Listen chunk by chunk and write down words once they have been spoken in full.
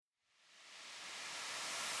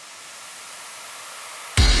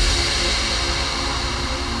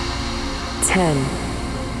10,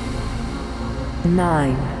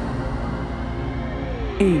 9,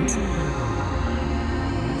 8,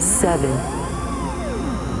 7,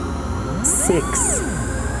 6,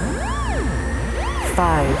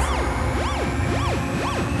 5,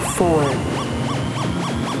 4,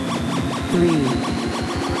 3,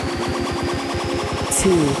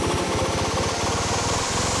 2,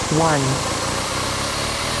 1,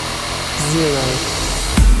 0.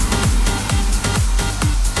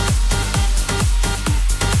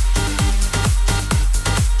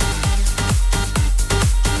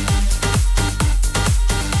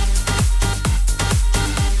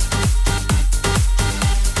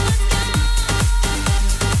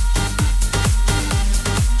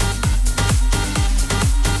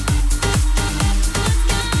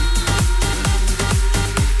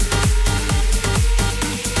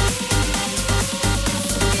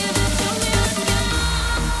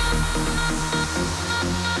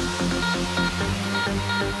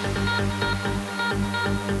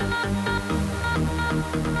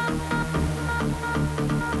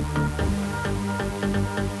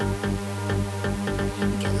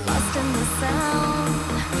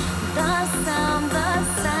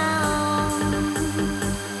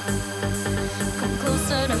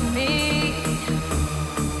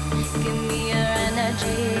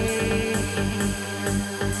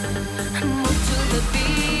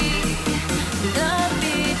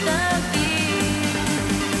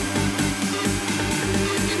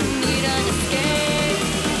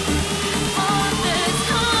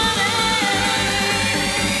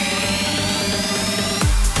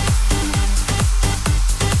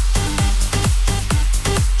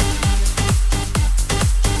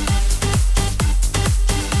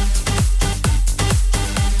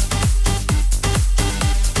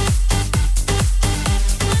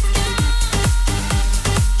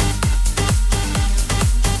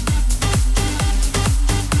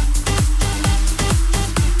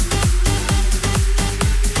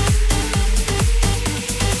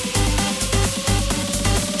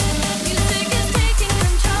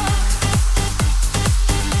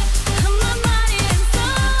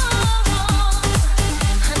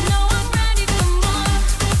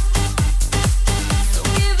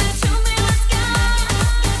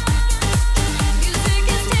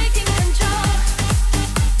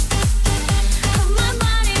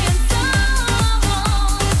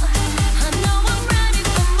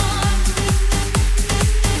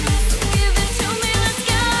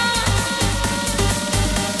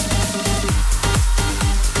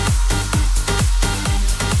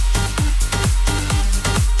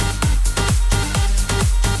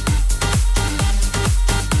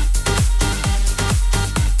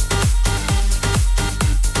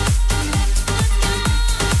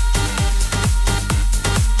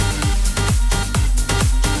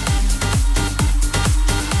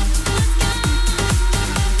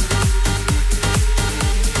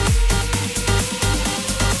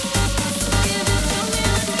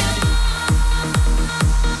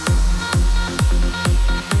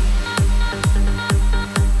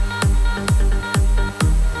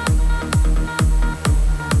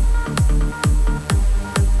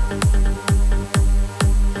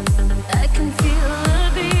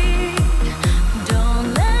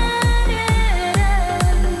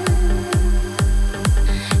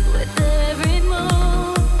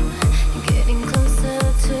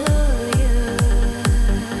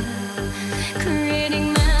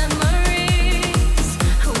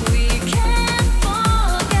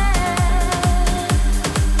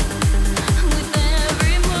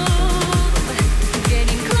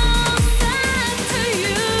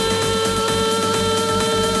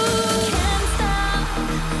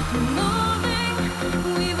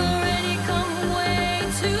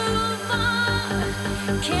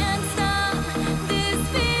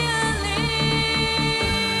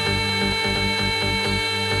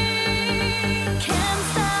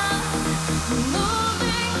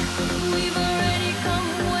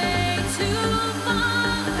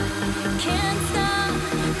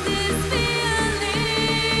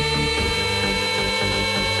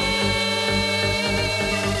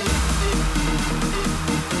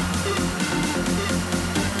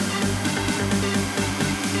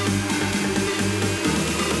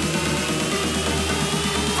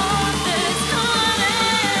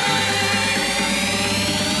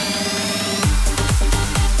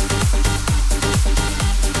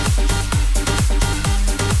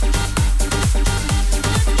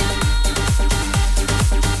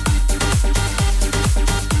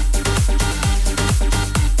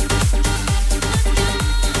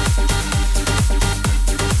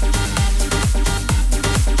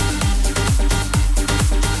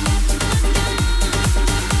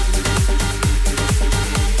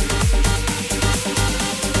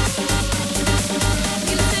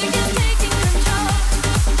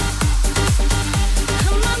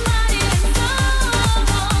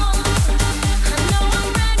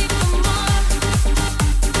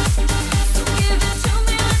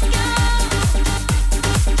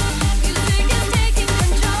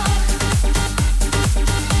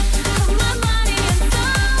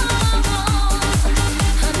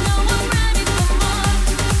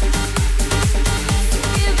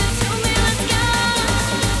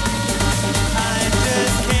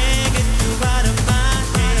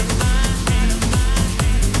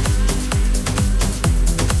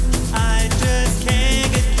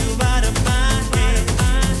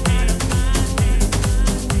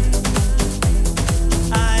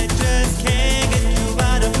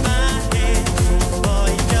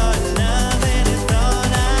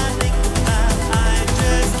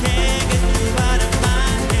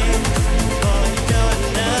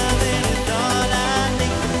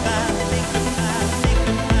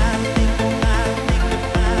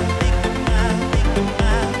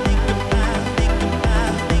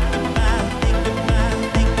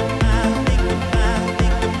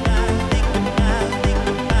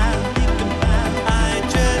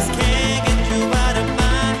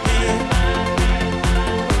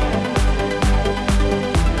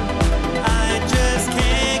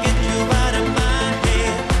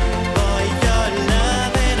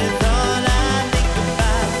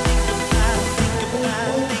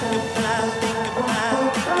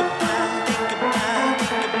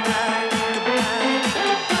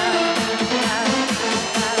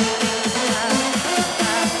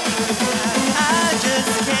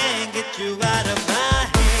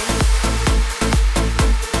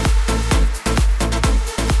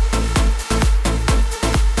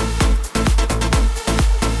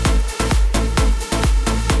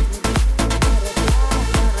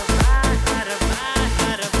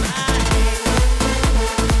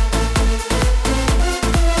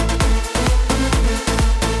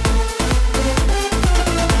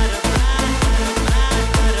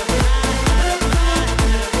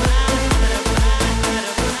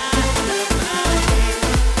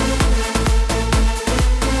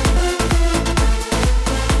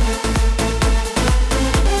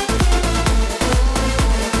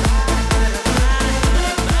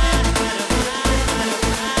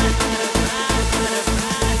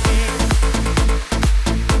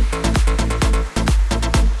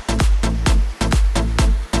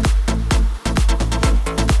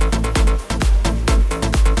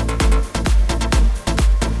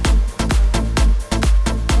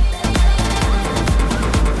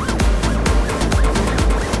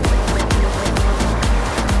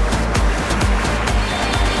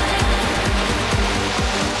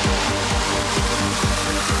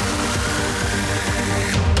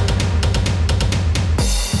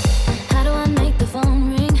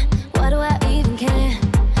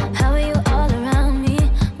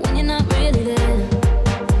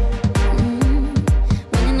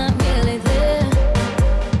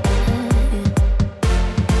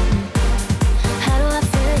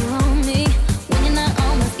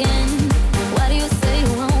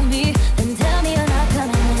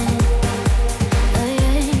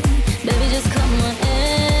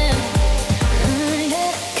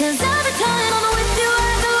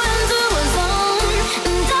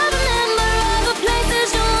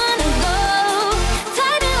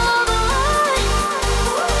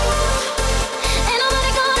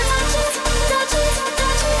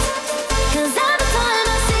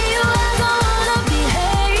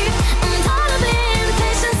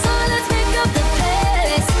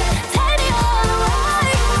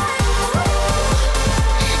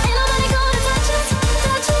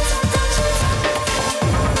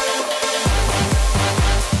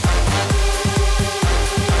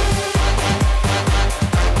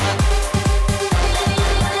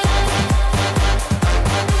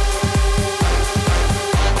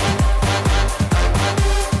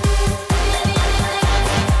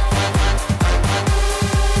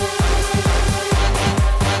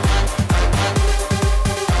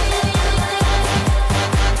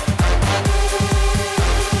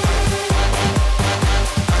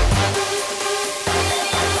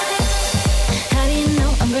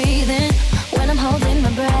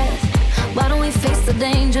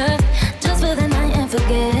 danger, just for the night and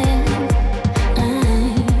forget.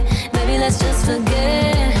 Baby, let's just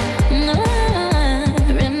forget.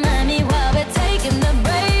 Remind me why we're taking the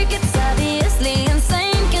break. It's obviously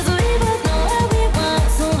insane, 'cause we both know what we want.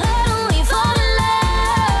 So how do we fall in love?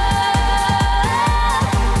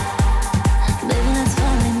 Baby, let's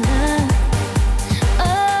fall in love.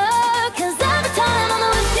 Oh, 'cause every time I'm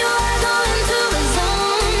with you, I go into a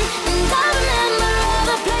zone. And I remember all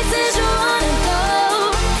the places you wanna go.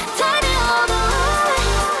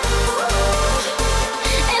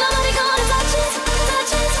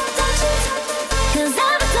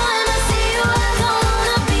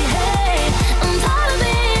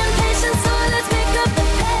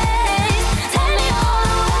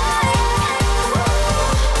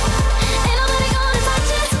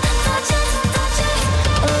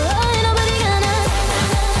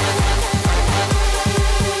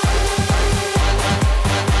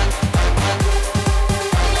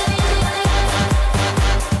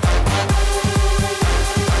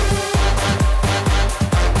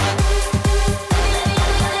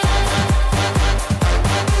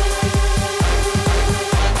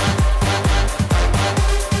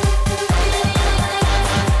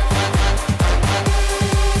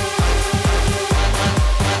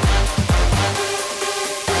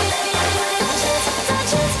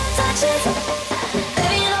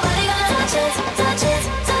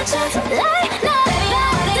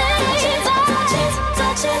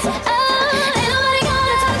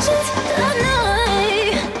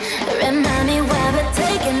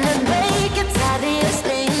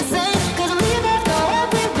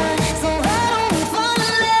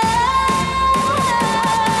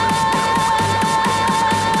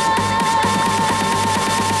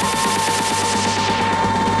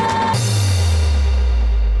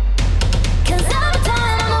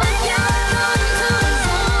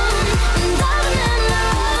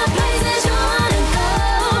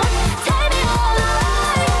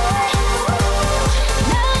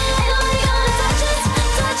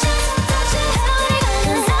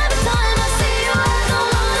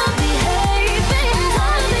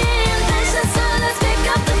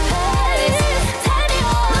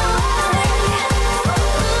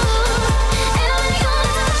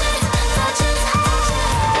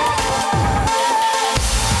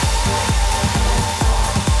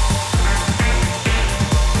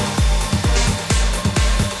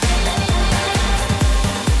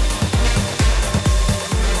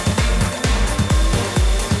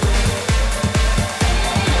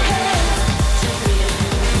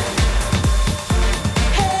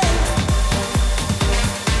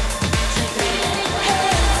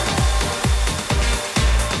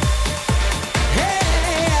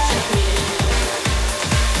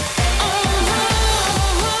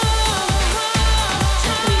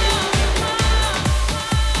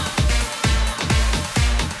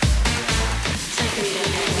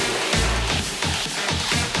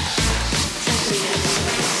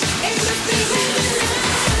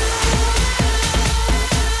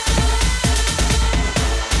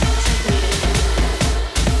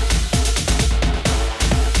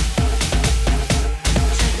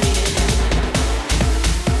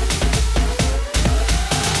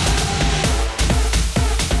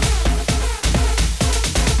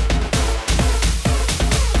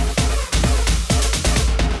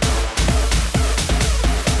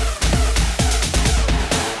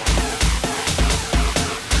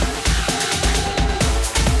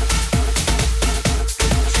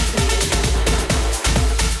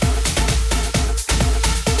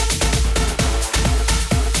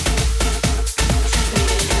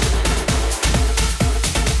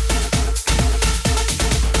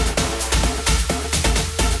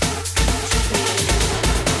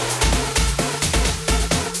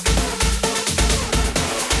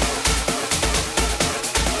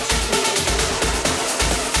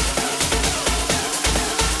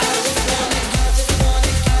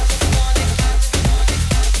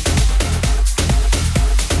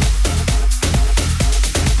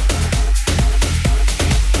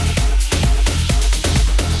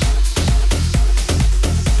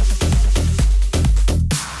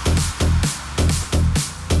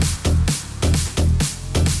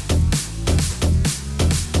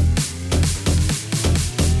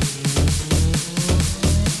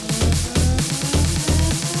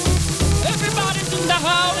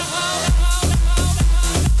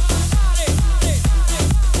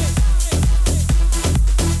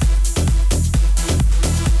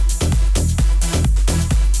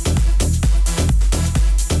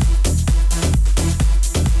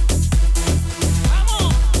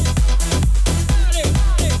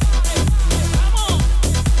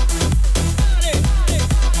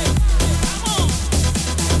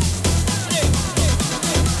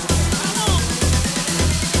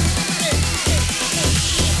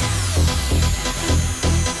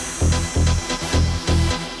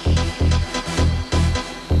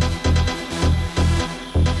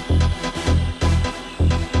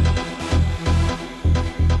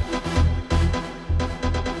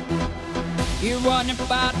 wanna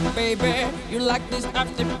party, baby. You like this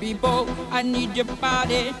after people. I need your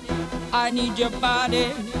body. I need your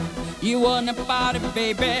body. You wanna party,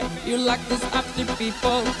 baby. You like this after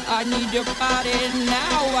people. I need your body.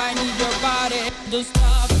 Now I need your body. Don't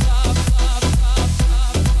stop, stop, stop, stop,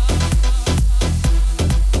 stop,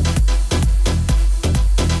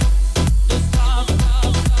 don't stop,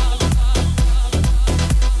 stop, stop, stop,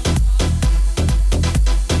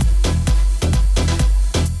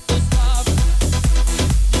 don't stop.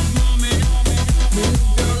 This moment, move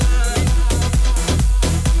your life.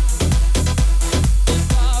 Don't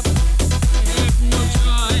stop. Have no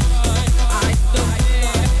choice. I don't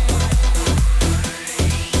care.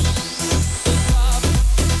 Don't stop.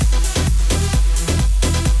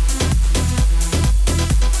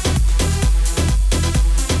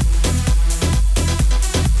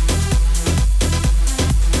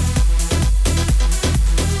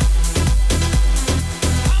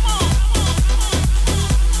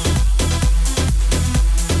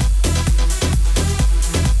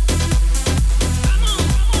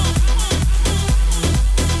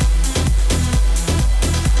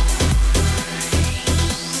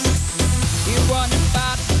 You wanna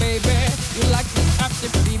party, baby? You like this after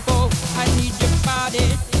people? I need your body.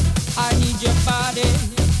 I need your body.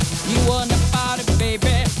 You wanna party,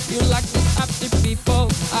 baby? You like this after people?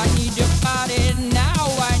 I need your body. Now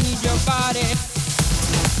I need your body.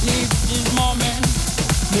 Live this moment.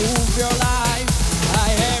 Move your life. I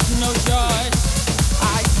have no choice.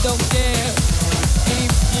 I don't care.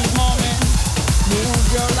 Live this moment. Move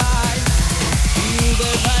your life. Feel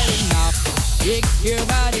the body now. Shake your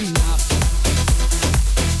body now.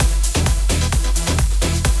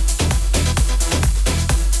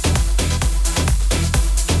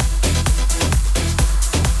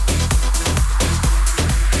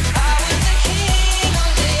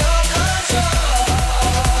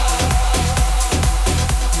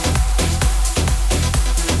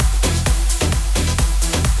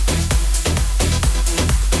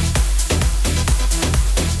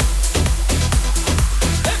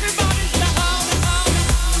 Everybody's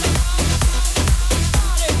down.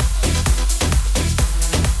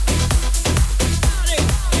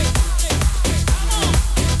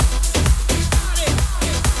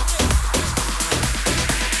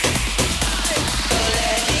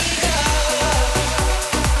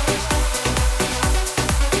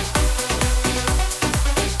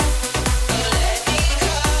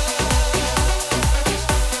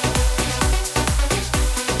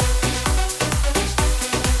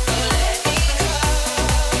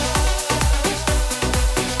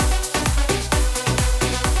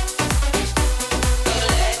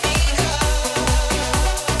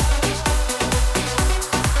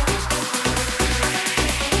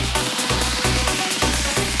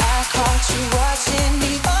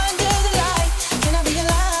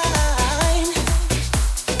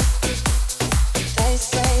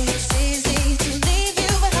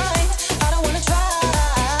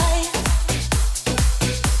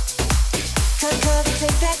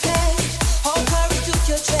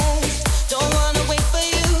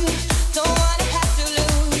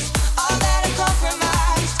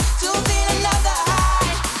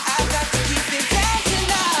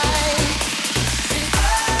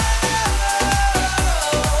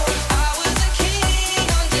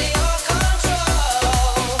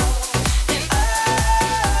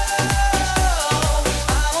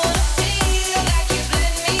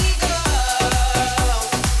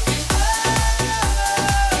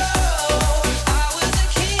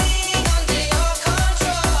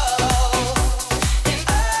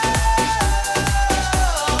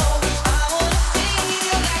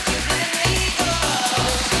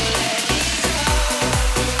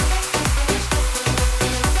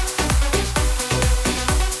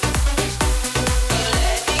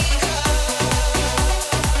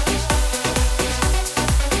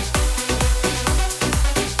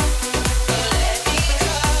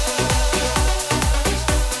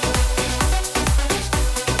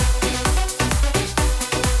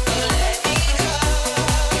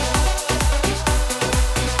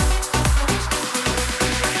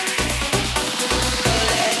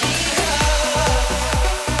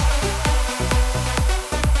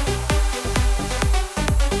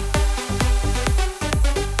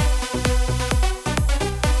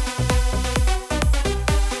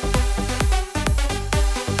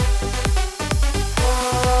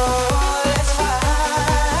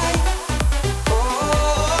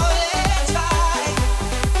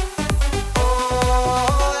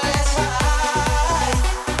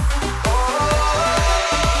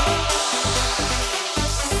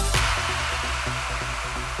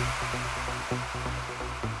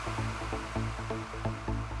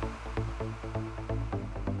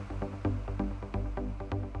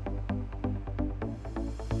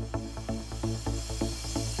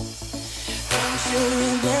 still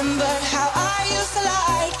remember how I used to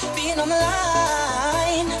like being on the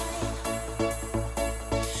line.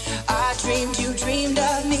 I dreamed you dreamed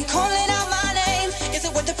of me calling out my name. Is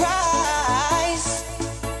it worth the price?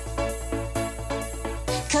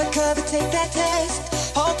 Cover, take that test.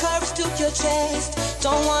 Hold courage to your chest.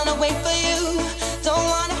 Don't wanna wait for you. Don't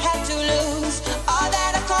wanna have to lose all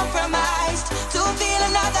that I compromised to feel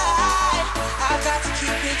another high. I've got to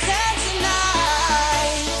keep it down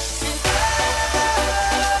tonight.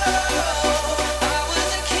 I was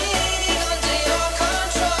a king under your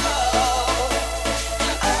control.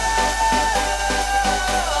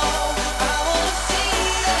 I wanna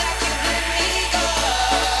feel like you let me go.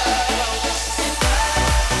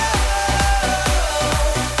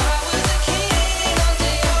 I was a king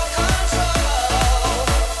under your control.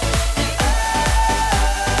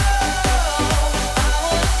 I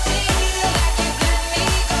wanna feel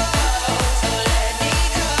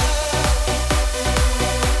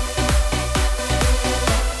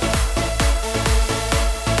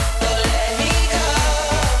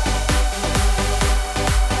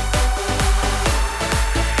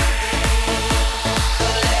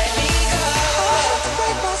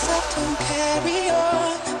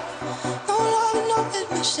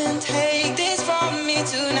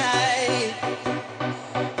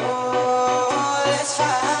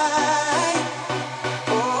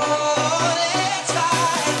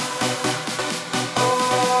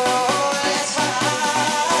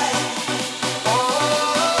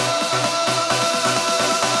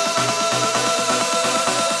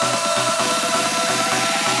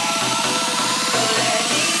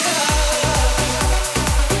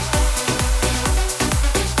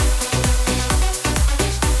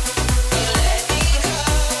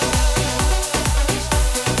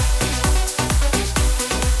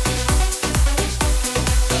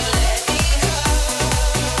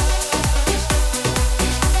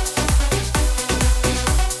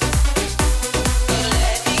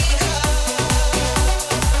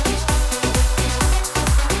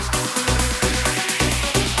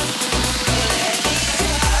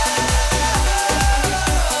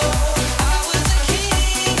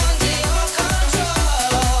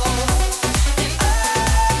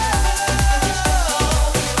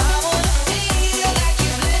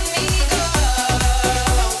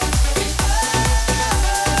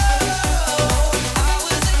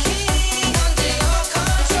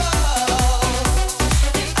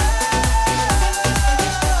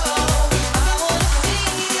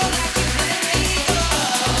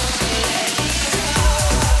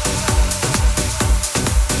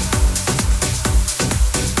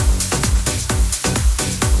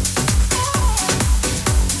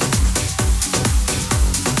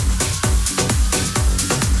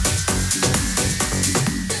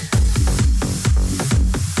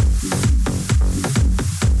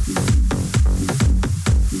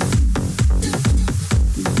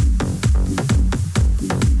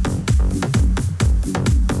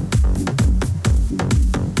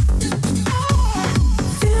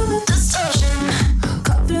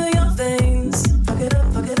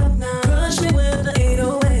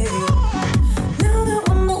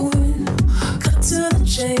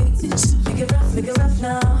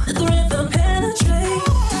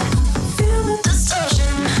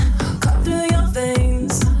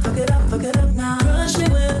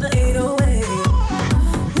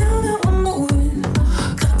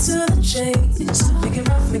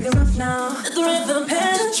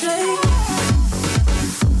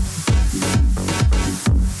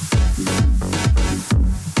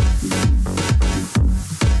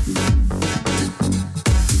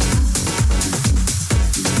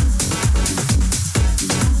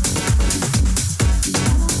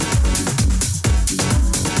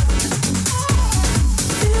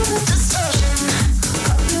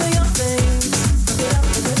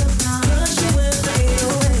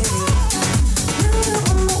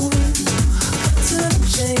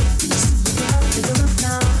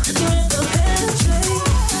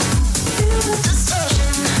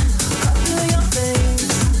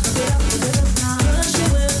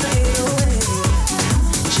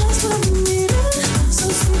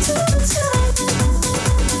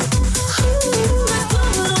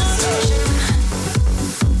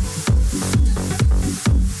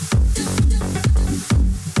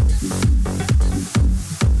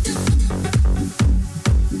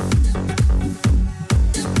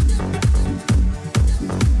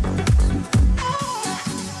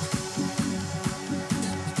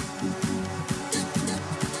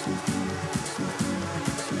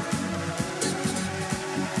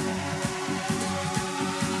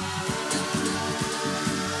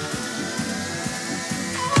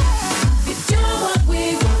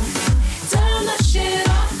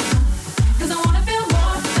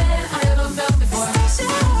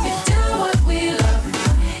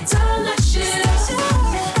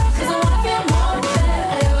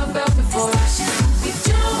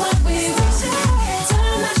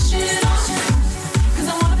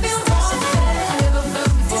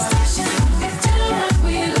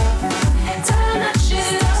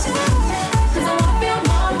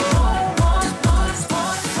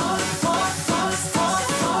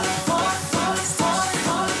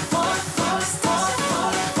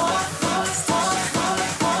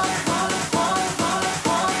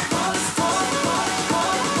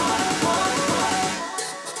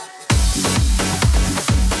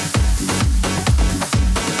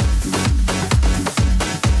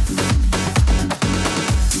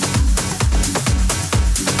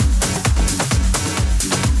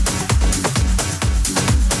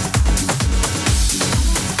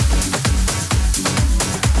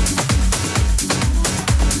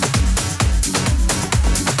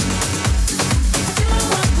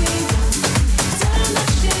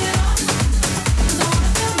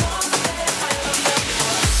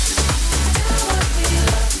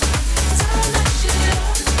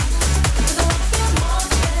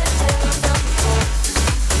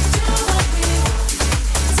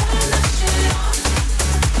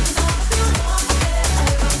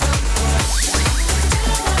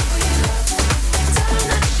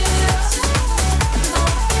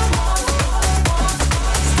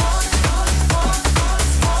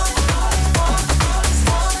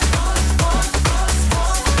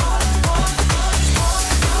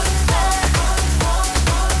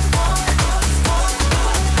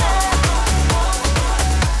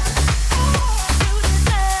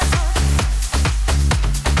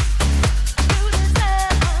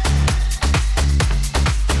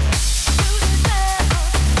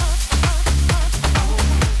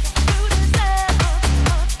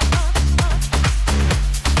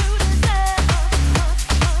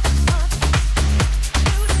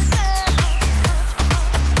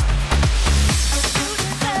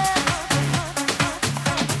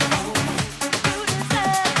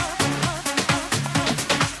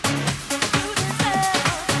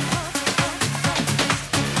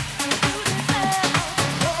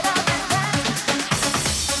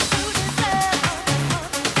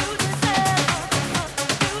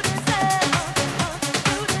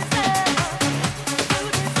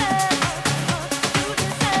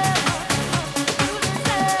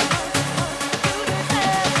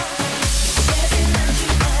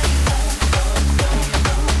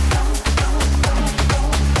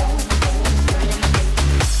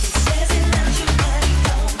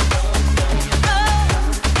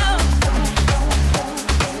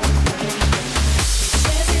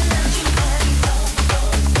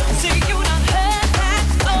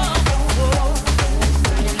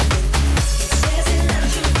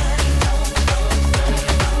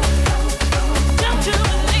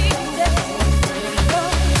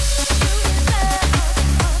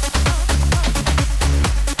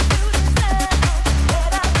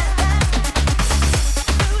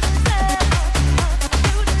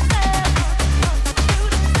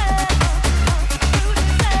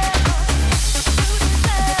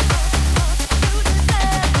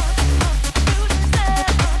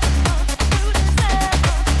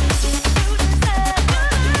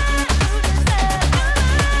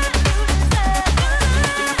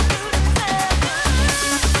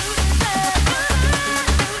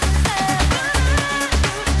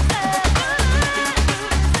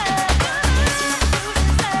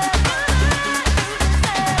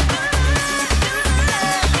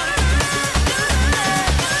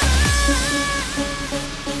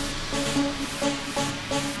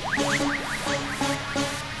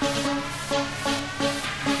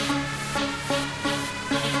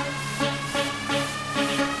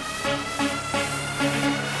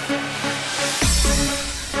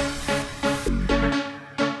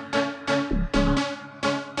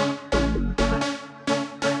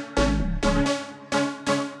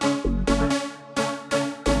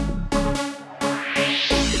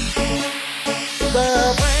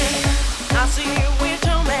Time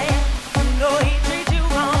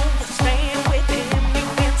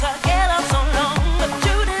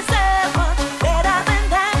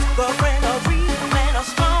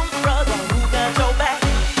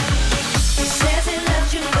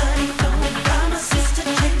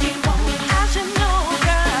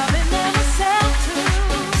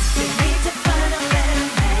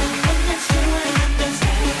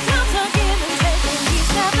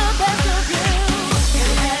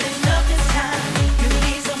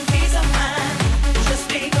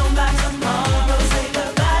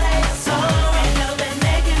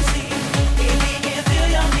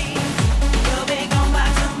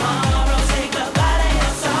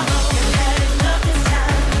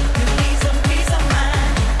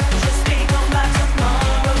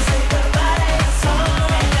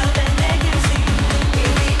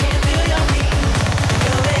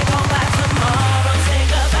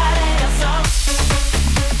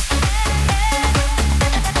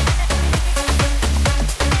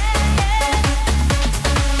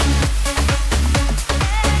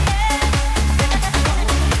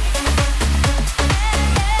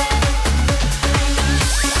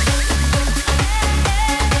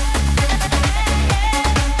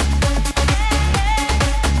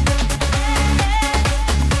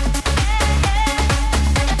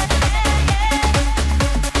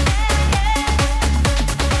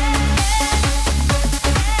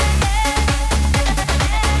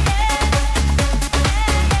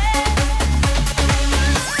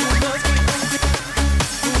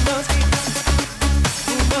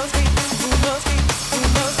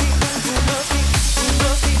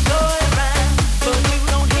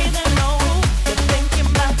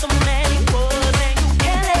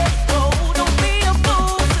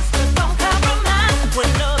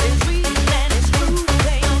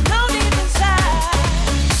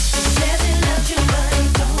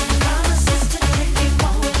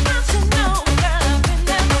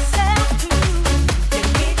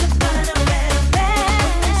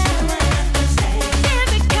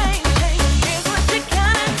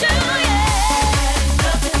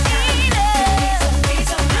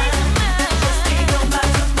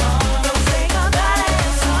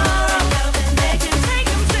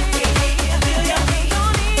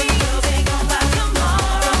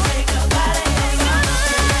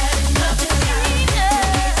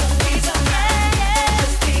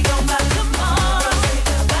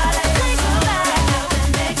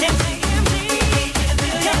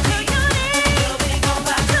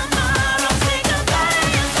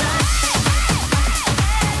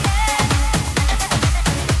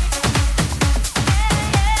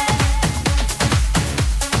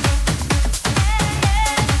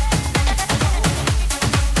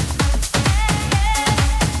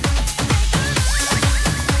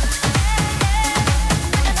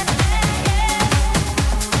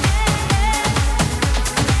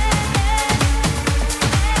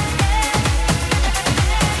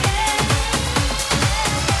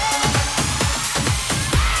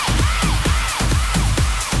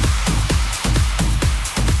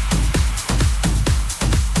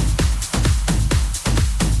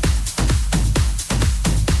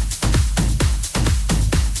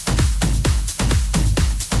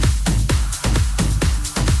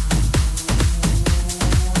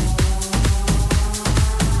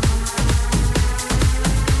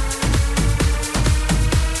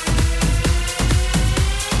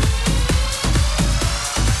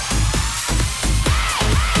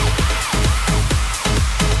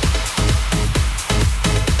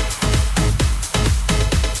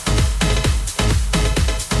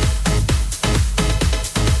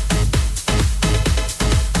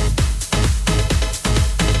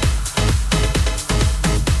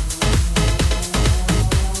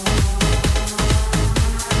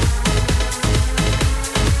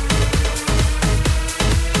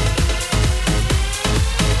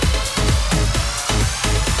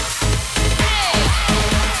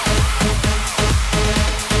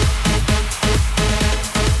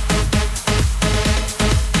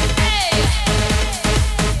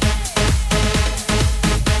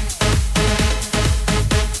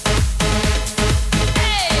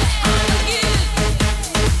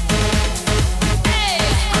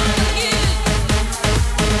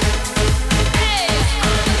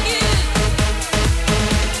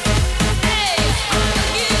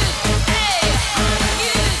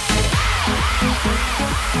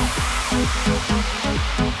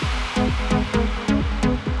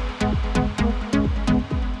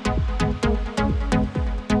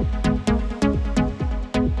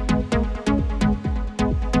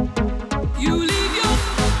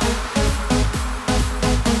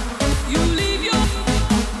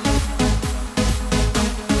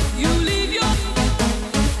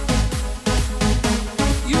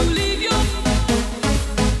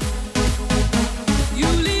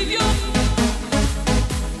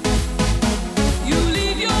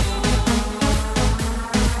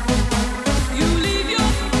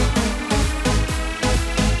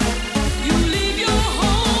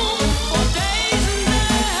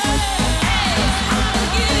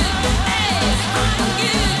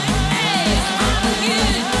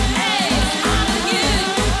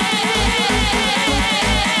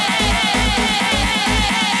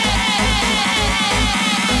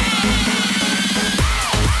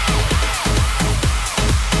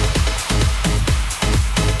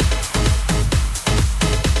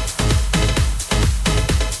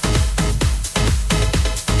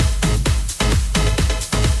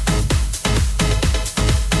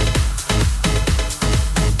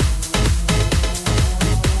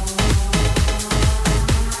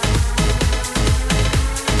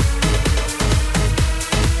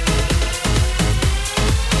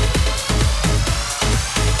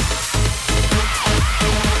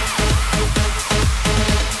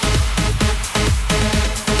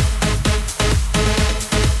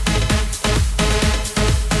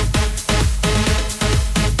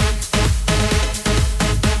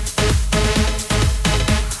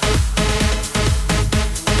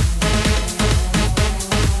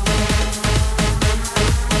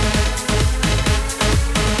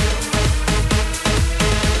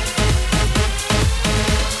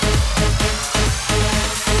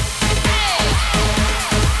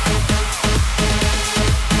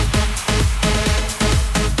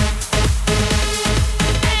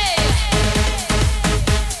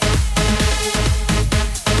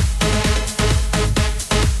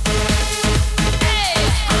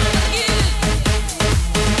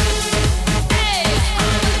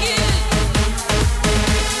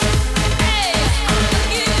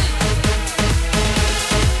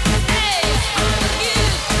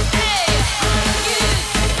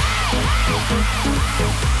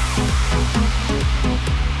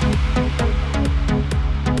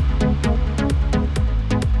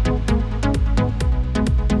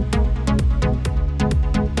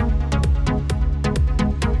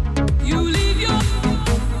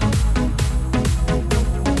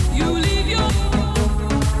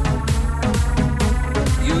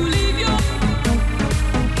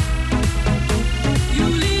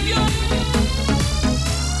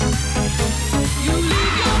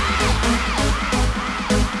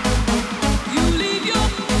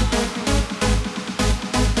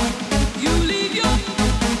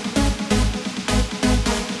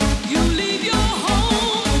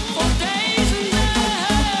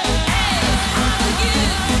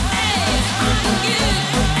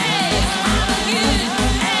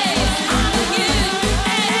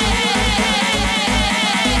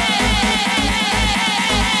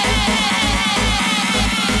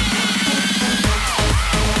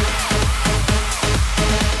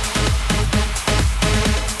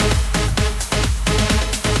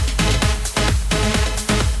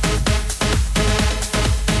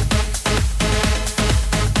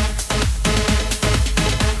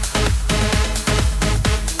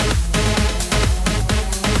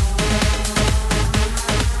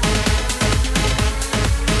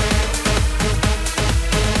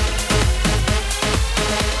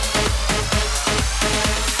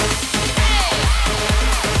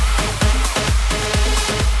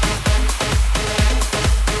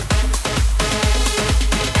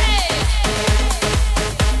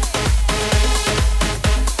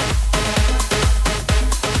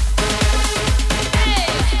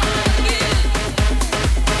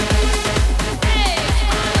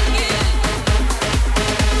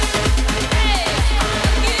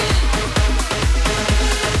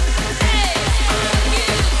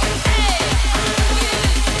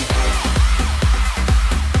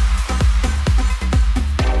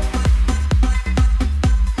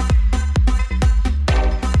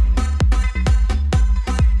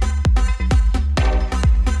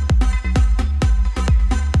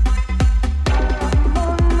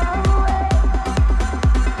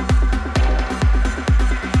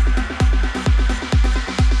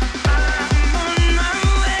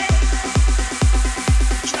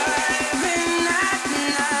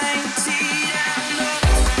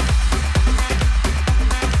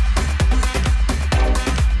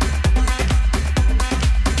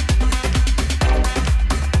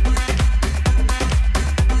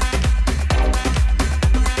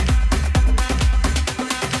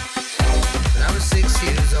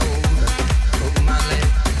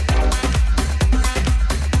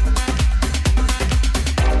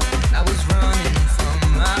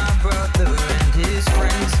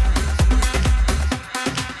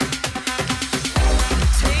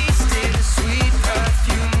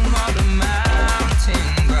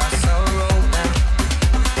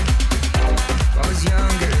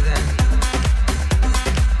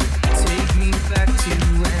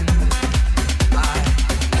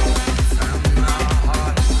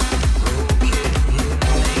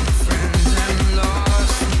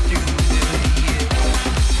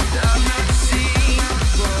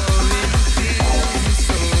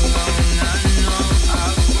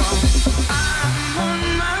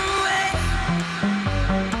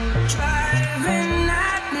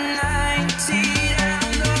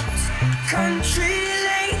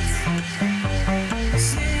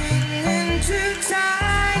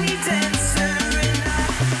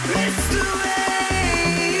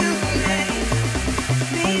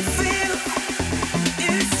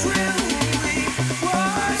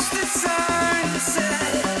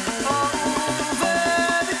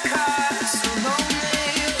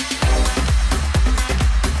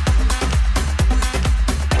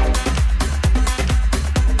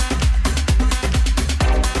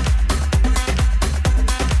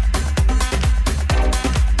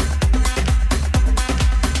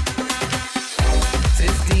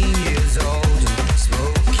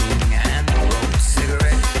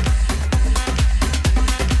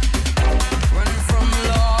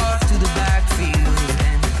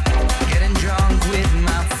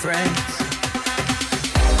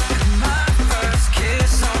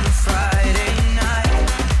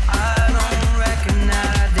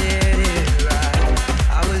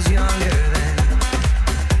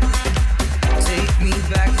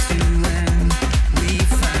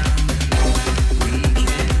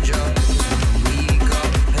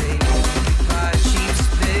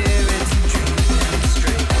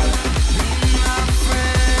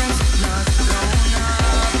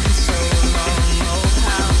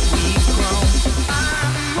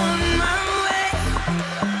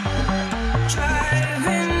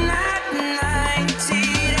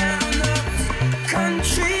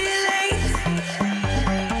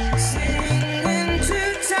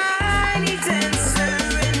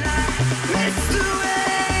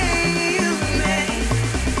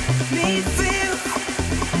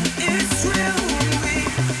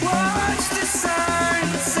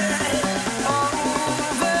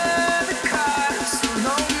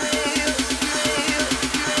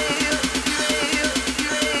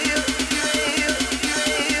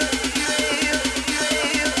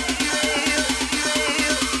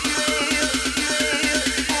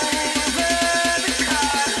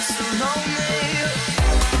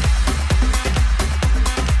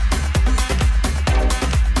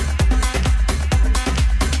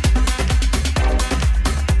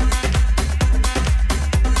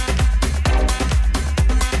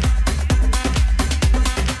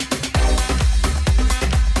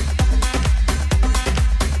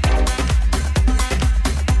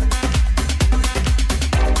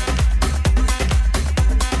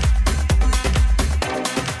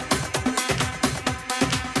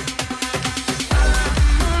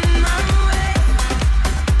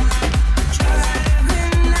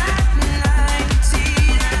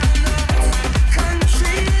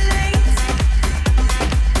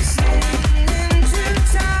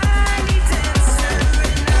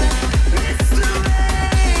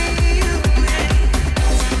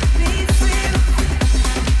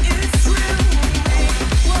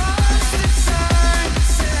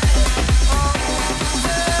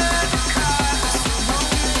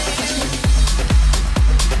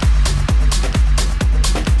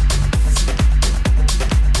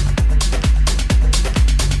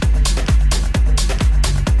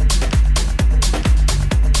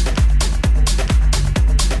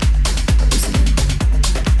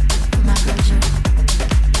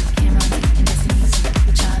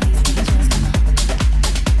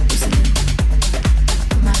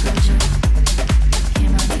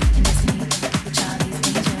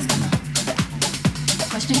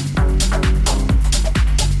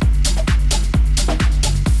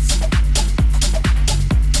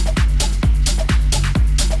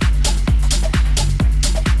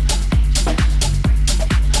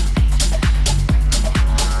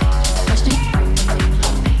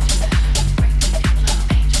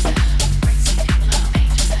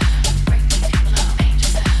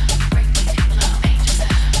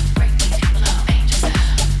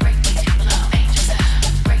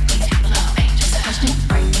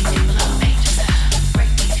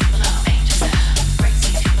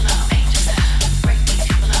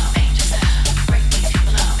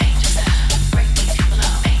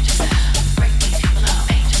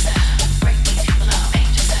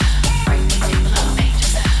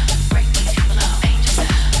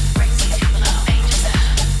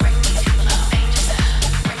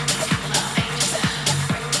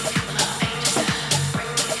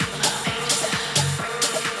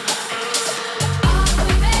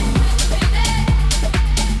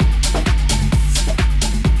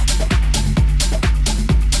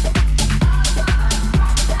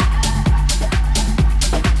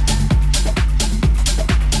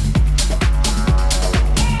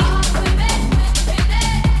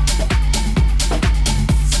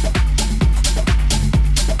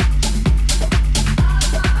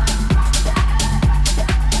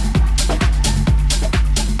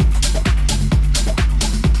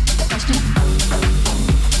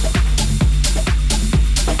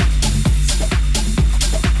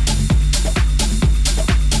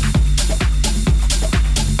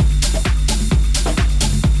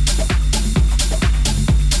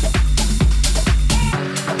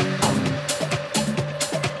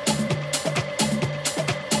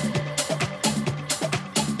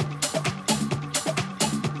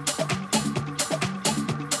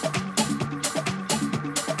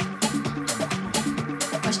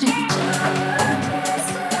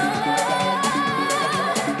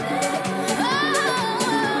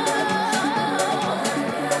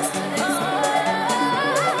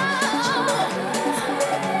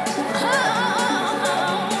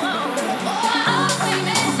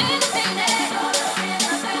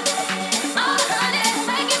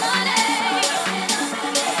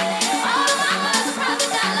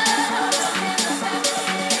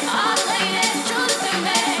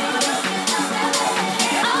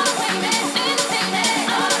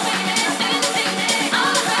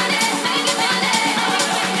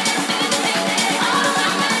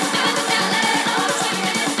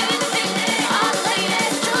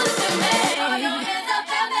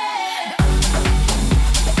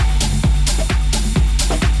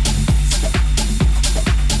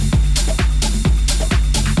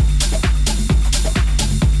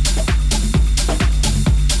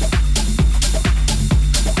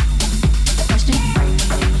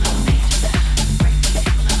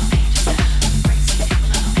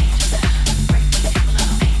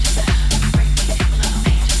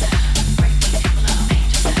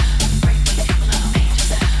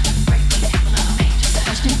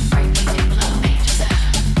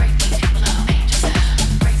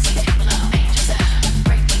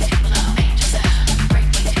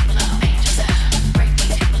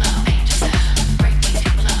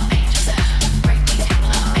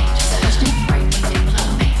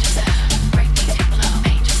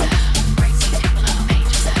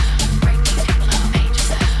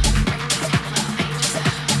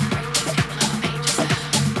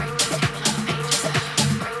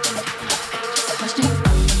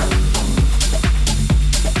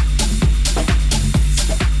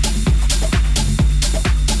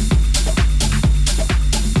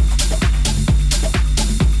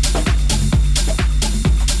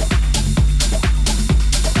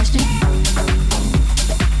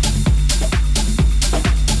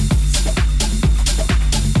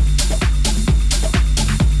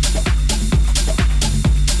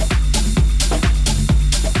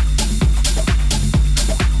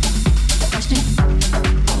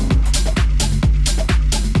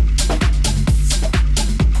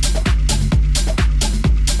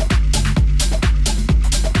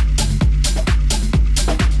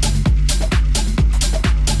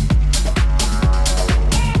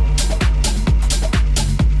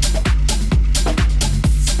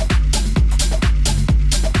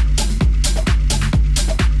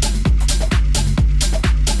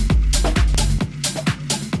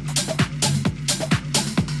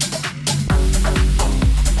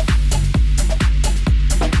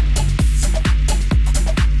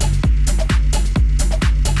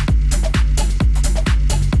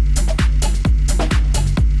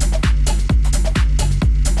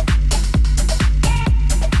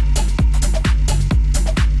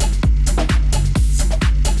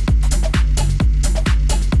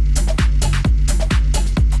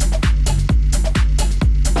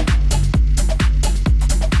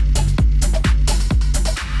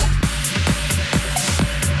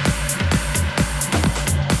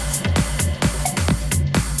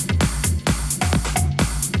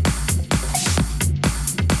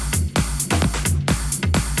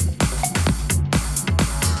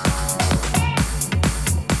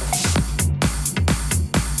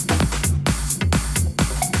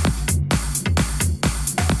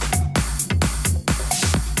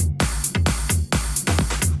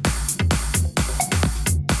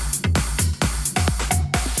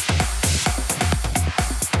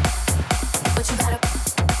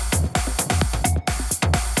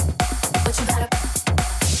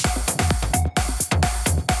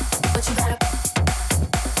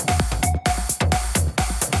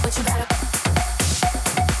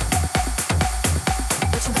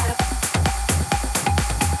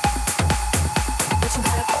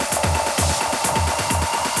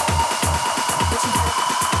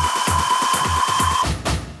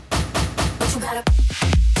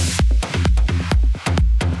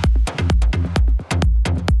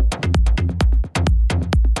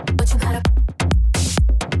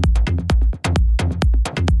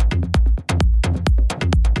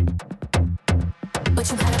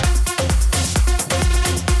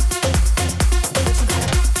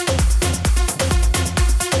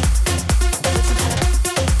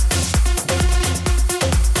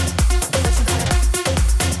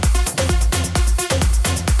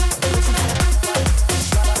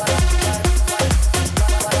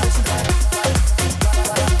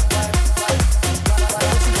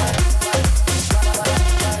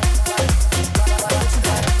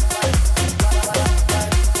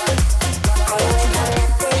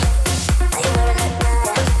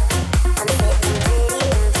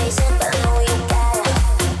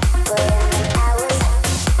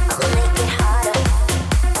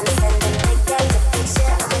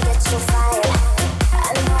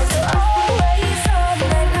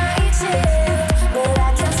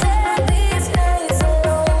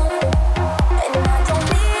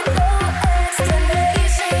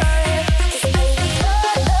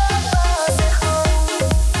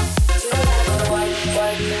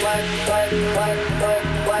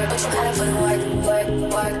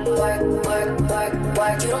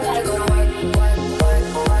work. You don't gotta go to work, work, work,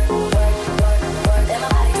 work, work, work, work. Let my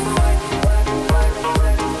body do the work, work, work, work,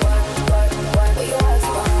 work, work, work. Will you work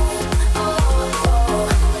for me? Oh, oh.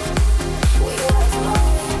 Will you work for me?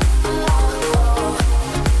 Oh, oh.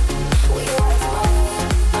 Will you work for me?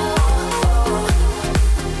 Oh, oh.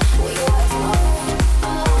 Will you work for me? Oh, oh.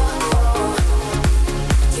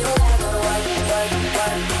 You don't gotta go to work, work, work,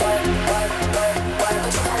 work, work, work, work.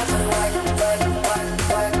 But you gotta put in work, work,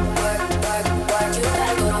 work, work, work, work, work. You don't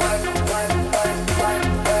gotta go to work, work, work, work, work, work, work.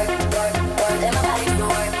 Let my body do the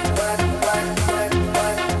work, work, work,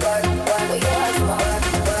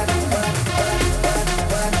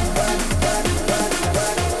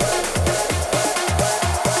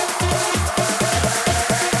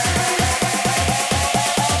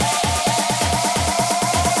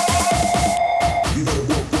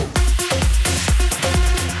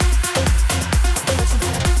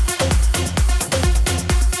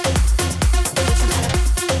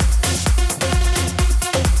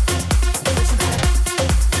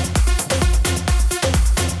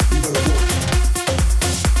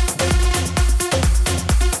 work,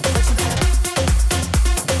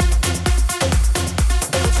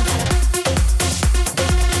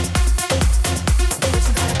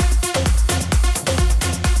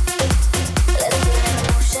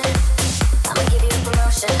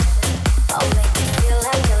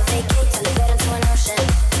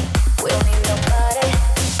 work.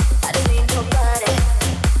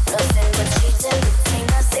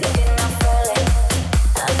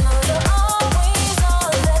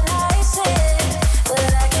 Will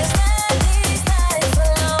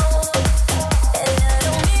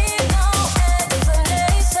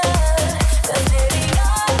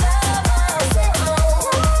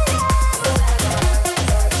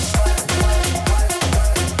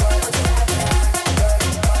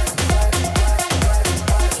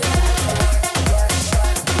you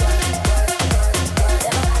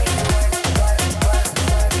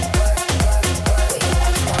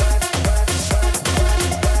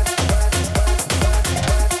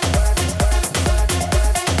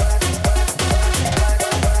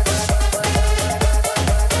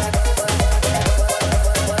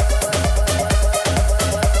work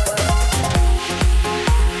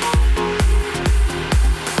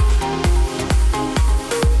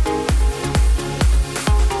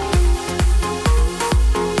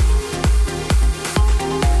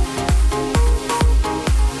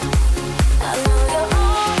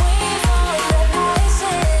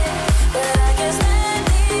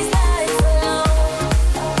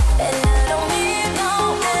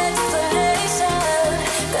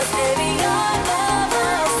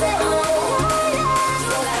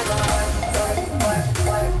my work, work,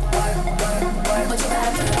 work, work, work,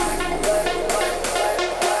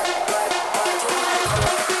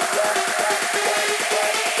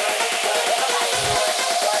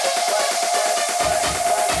 work, work,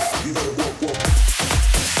 work, work, work,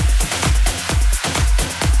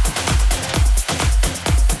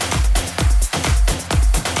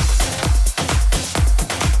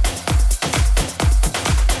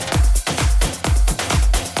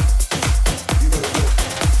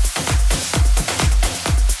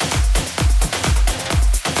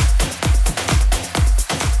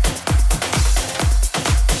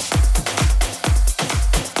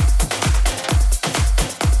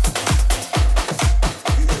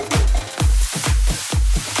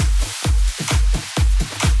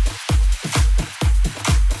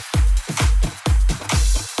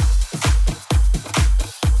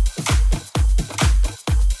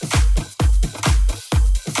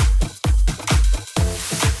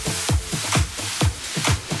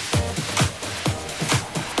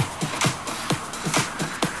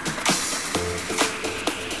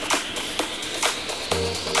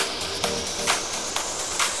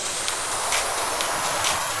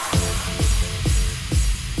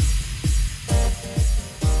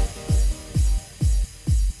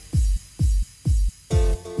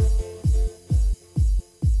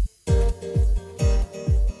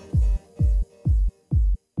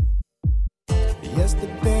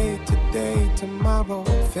 tomorrow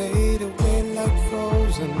fade away like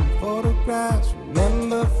frozen photographs.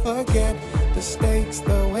 Remember, forget the stakes,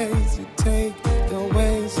 the ways you take, the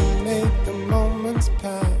ways you make the moments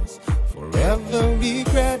pass. Forever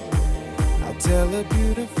regret, I'll tell a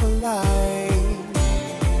beautiful lie,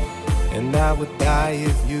 and I would die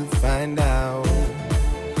if you find out.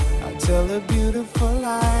 I'll tell a beautiful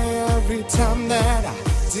lie every time that I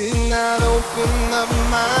did not open up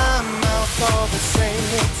my mouth. All the same,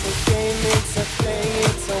 it's a game, it's a play,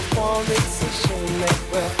 it's a war, it's a shame that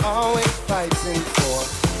we're always fighting for.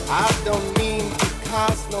 I don't mean to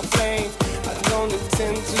heart's no flame. I don't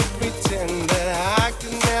intend to pretend that I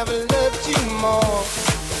can never love you more.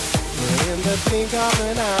 But in the blink of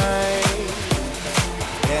an eye,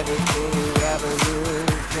 everything you ever knew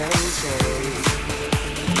can change.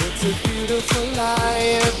 It's a beautiful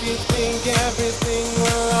lie if you think everything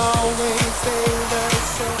will always stay the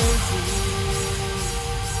same.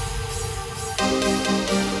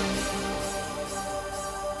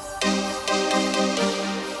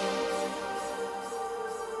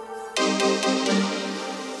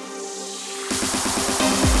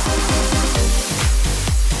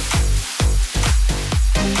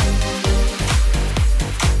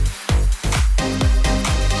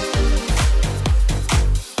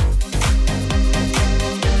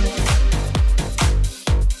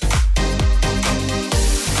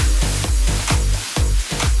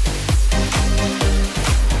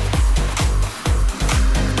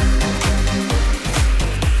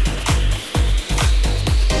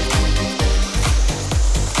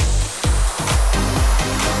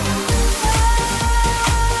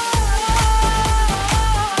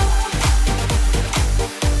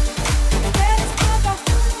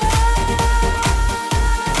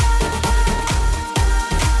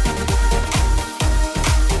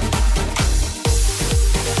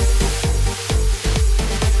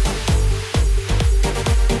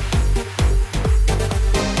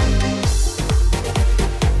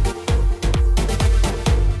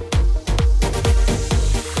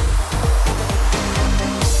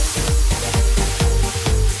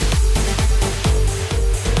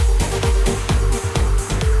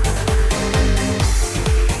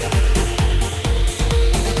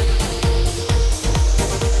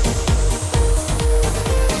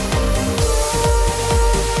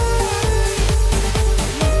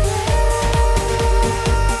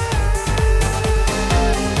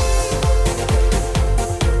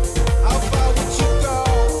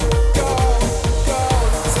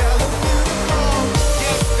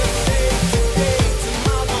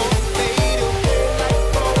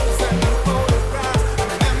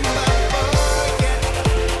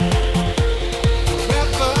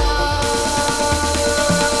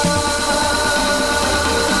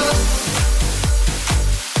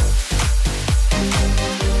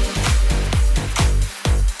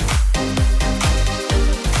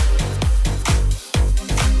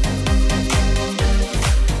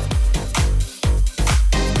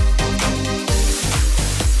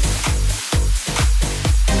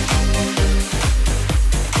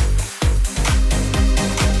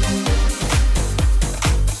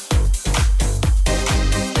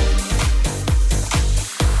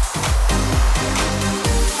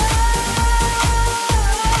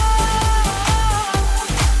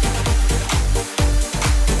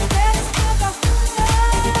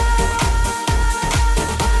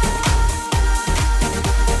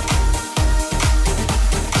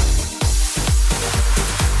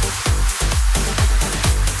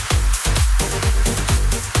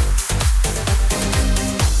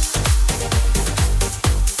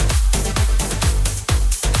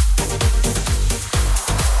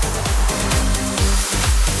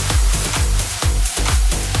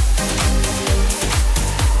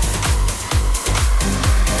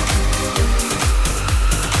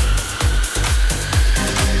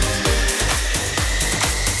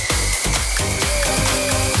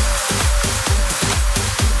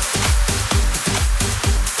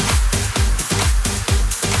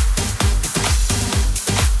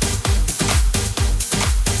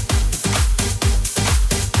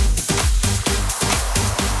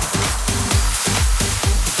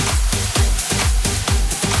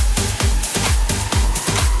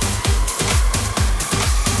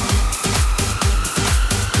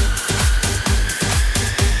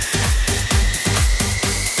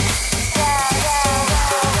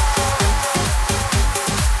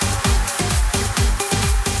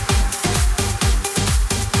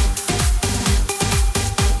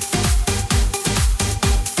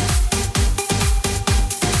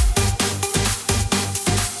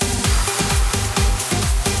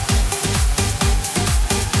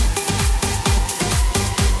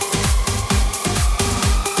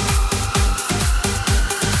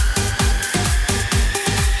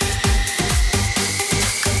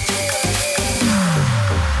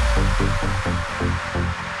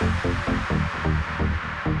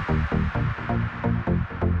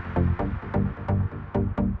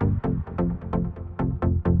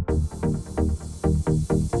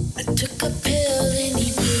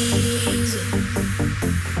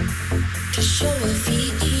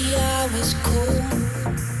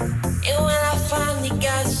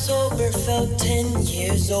 Felt 10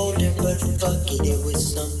 years older, but fuck it, it was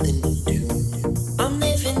something to do. I'm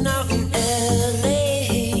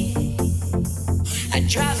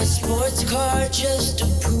Drive a sports car just to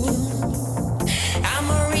prove I'm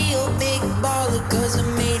a real big baller, cause I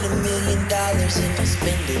made $1 million and I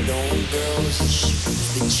spend it on girls and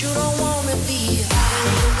shoes. But you don't wanna be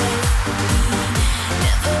high like me,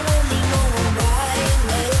 never really knowing why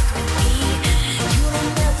like me. You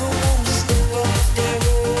don't ever wanna step off that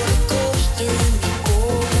roller coaster and be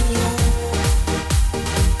all alone.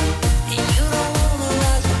 And you don't wanna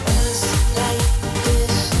ride the bus like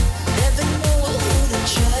this, never know who to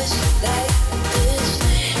trust like this.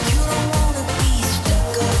 You don't wanna be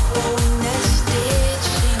stuck up on that stage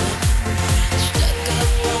singing, stuck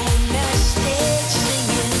up on that stage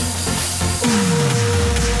singing.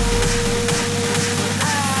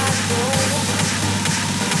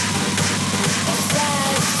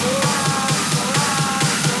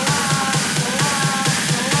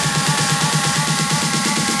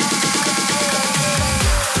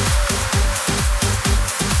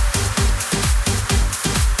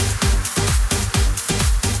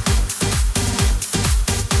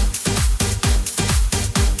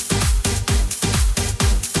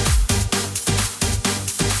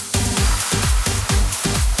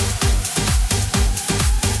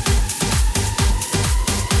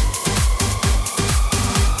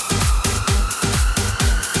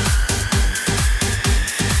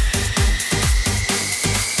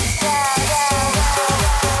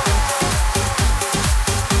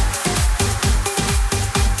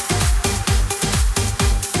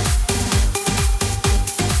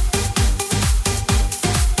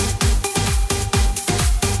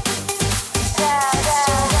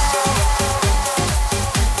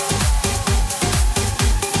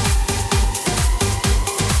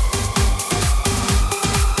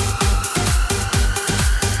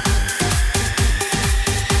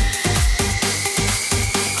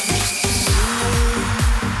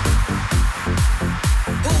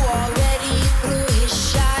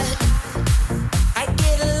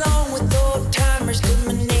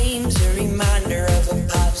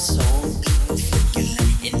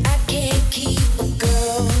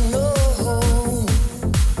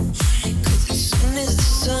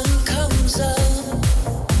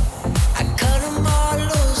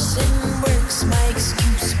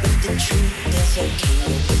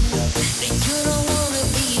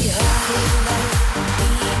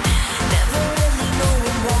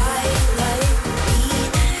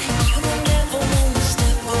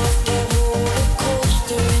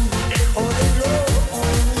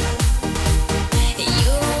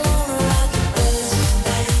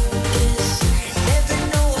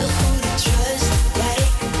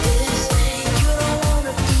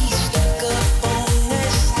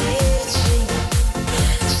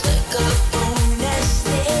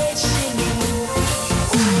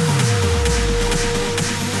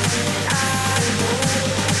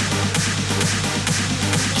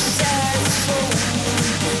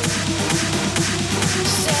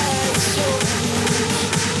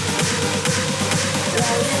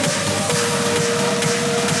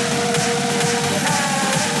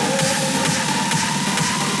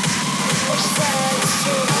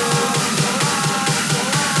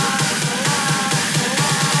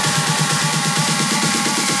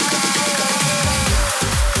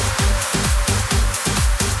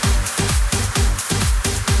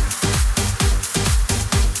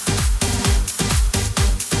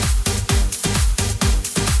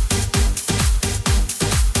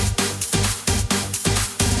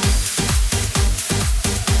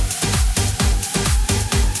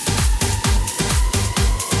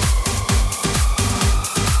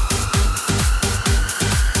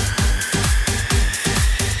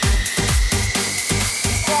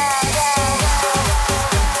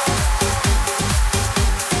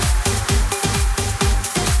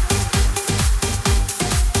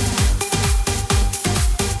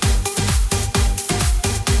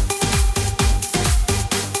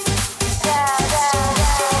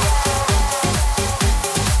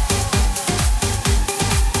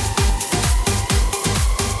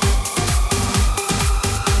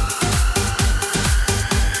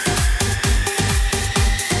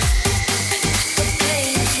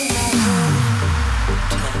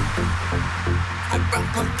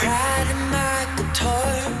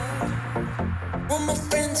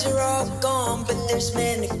 There's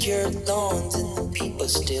manicured lawns and the people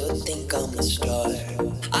still think I'm a star.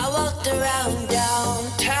 I walked around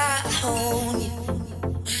downtown,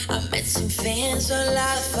 I met some fans on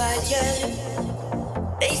Lafayette.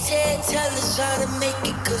 They said tell us how to make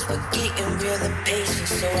it, cause we're getting real impatient.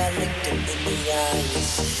 So I looked them in the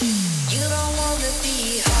eyes. You don't wanna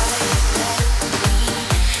be high like me,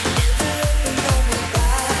 never ever know me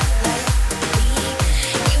ride like me.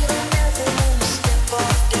 You don't ever wanna step off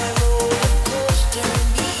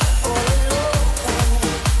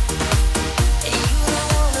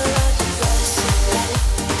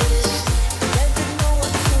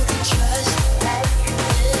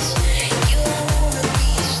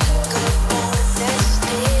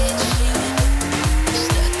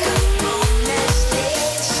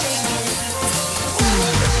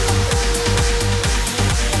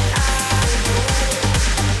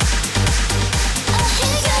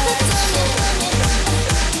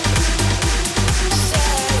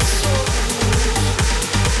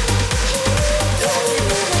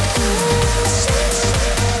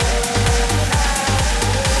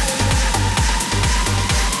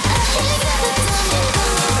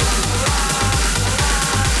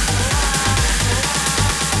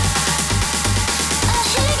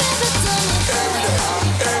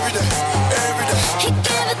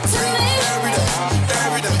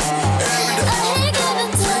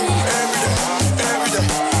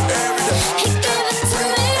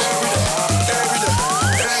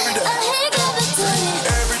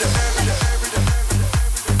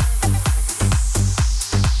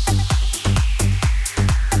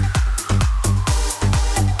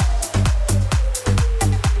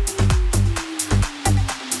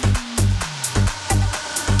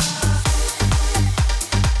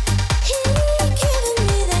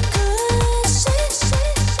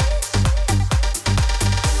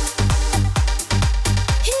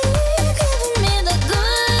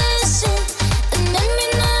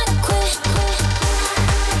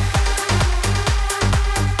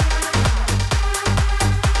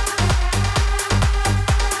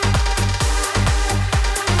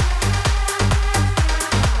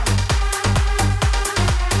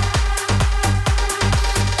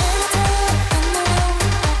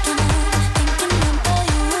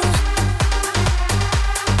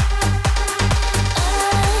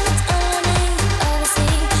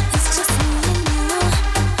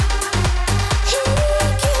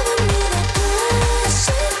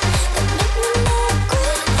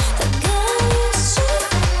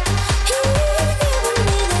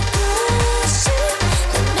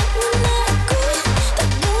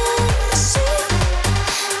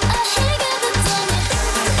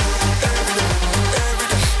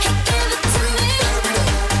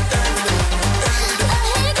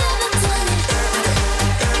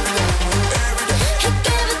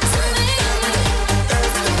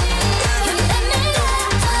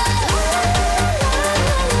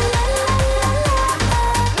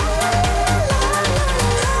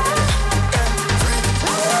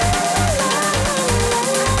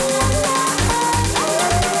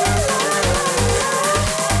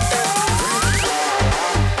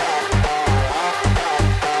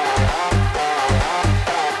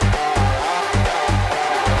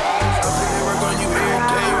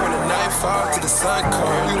till the sun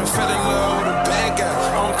comes. You done fell in love with a bad guy.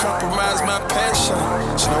 I don't compromise my passion.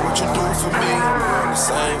 She know what you do for me, I'm the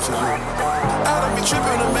same for you. I don't be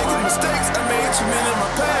tripping and making mistakes. I made too many in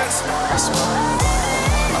my past. I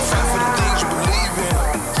fight for the things you believe in.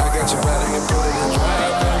 I got you riding and put it in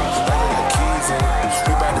drive. I got the keys in.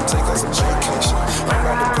 We about to take us a vacation. I'm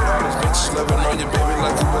about to put all these bitches loving on you, baby,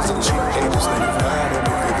 like it was a cheap hate. Just let it ride on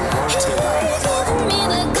me, baby, won't take it. Giving me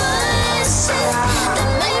the good shit, that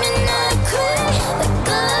make me not quit. The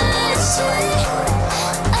good shit,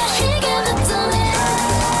 he gave it to me.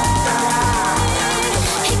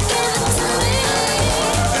 He gave it to me.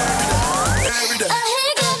 Every day. He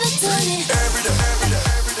gave it to me. Every day, every day,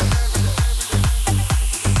 every day.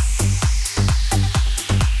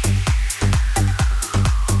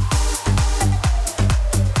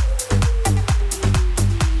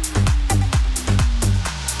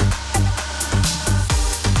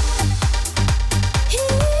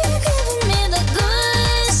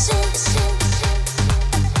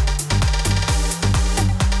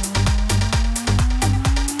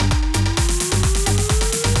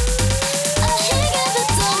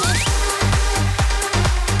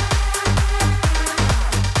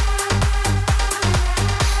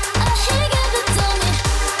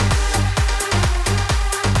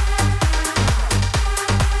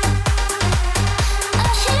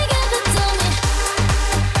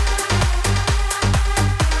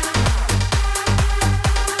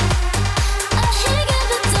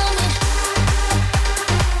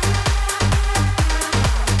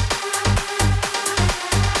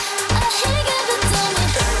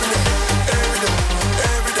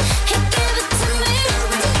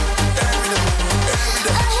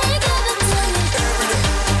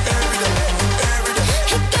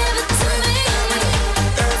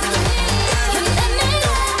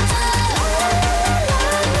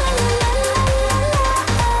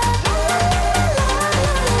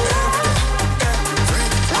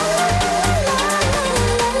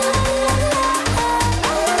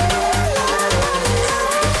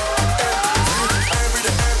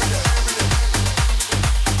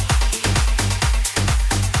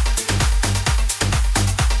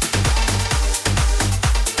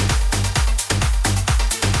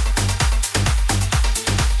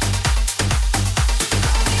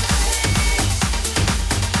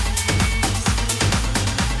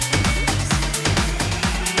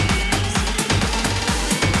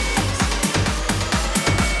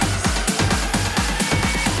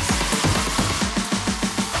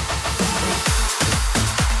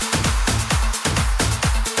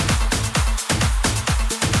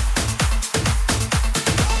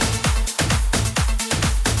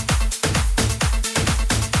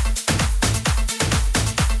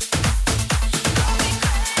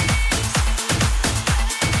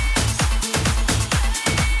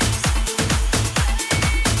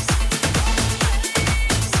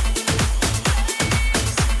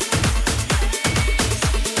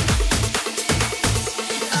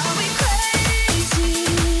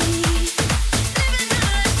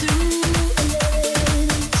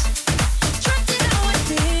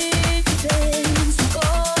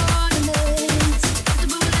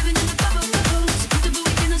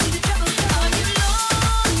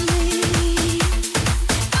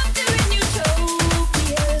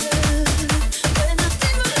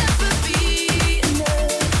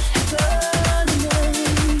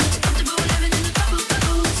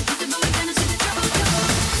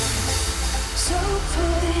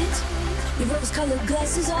 Rose-colored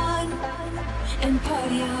glasses on and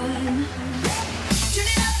party on. Turn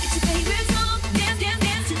it up, it's your favorite song. Dance, dance,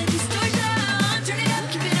 dance to the distortion. Turn it up,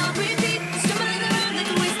 keep it on repeat. Stumble in the room like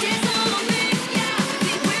a wasted zombie. Yeah,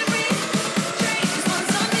 think we're free. Drink, just want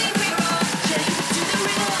something we roll. Yeah, to the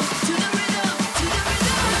rhythm, to the rhythm, to the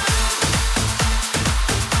rhythm.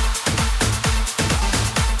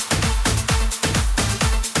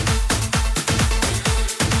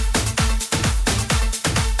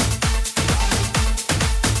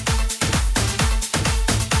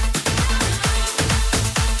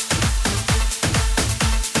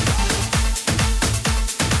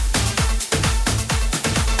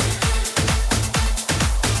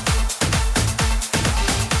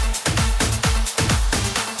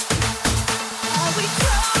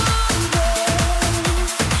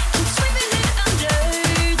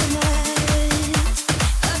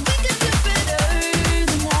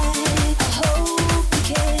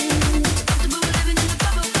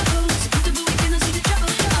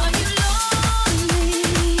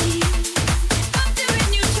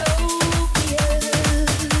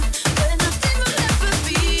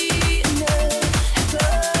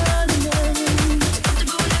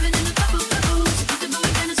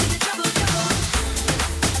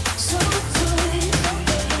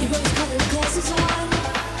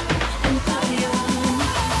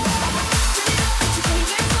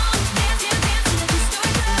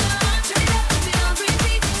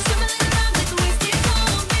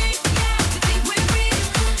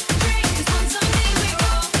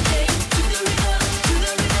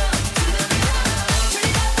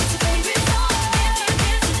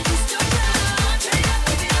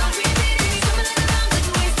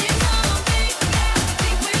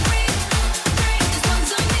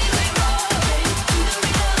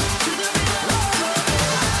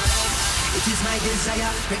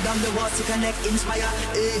 along the walls to connect, inspire.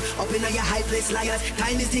 Up in your high place, liars.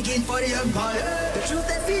 Time is ticking for the empire. The truth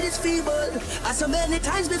they feed is feeble, as so many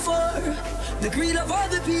times before. The greed of all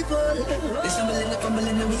the people. They stumbling and fumbling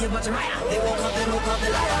and we about to riot. They woke up the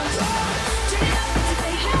lions.